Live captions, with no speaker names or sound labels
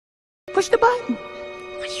Push the button.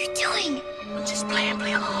 What are you doing? I'm just playing,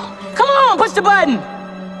 play along. Come on, push the button.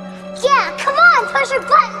 Yeah, come on, push your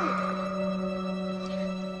button.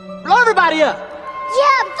 Blow everybody up.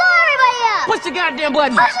 Yeah, blow everybody up. Push the goddamn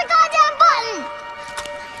button. Push the goddamn button.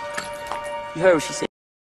 You heard what she said.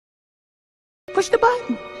 Push the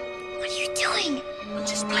button. What are you doing? I'm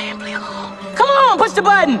just playing, play along. Come on, push the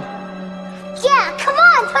button. Yeah, come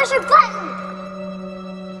on, push your button.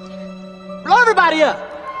 Blow everybody up.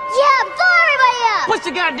 Yeah, blow everybody up. Push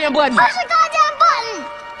the goddamn button. Push the goddamn button.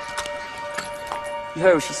 You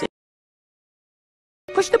heard what she said.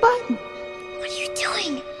 Push the button. What are you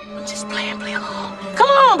doing? I'm just playing, play along. Come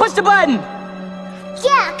on, push the button.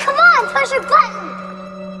 Yeah, come on, push your button.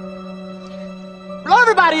 Blow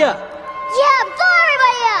everybody up. Yeah, blow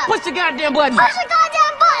everybody up. Push the goddamn button. Push the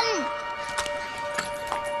goddamn button.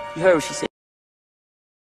 You heard what she said.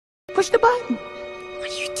 Push the button. What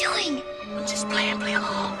are you doing? I'm just playing, play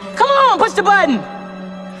along. Come on, push the button.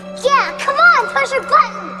 Yeah, come on, push your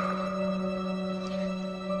button.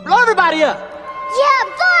 Blow everybody up. Yeah,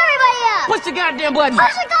 blow everybody up. Push the goddamn button.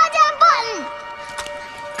 Push the goddamn button.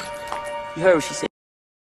 You heard what she said.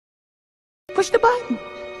 Push the button.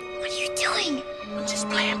 What are you doing? I'm just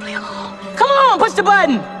playing, play along. Come on, push the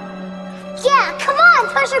button. Yeah, come on,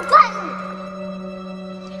 push your button.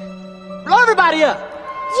 Blow everybody up.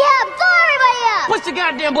 Yeah, blow everybody up. Push the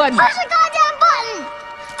goddamn button. Push the goddamn button.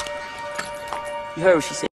 You heard what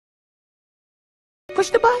she said. Push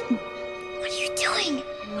the button. What are you doing?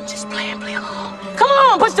 I'm just playing, play along. Come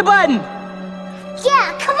on, push the button.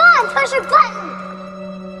 Yeah, come on, push your button.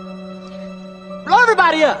 Blow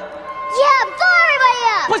everybody up. Yeah, blow everybody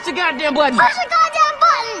up. Push the goddamn button. Push the goddamn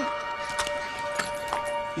button.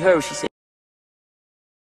 You heard what she said.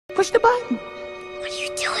 Push the button. What are you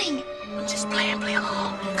doing? I'm just playing, play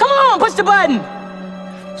along. Come on, push the button.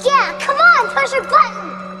 Yeah, come on, push your button.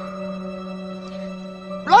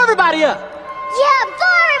 Blow everybody up. Yeah,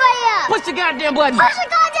 blow everybody up. Push the goddamn button. Push the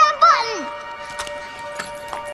goddamn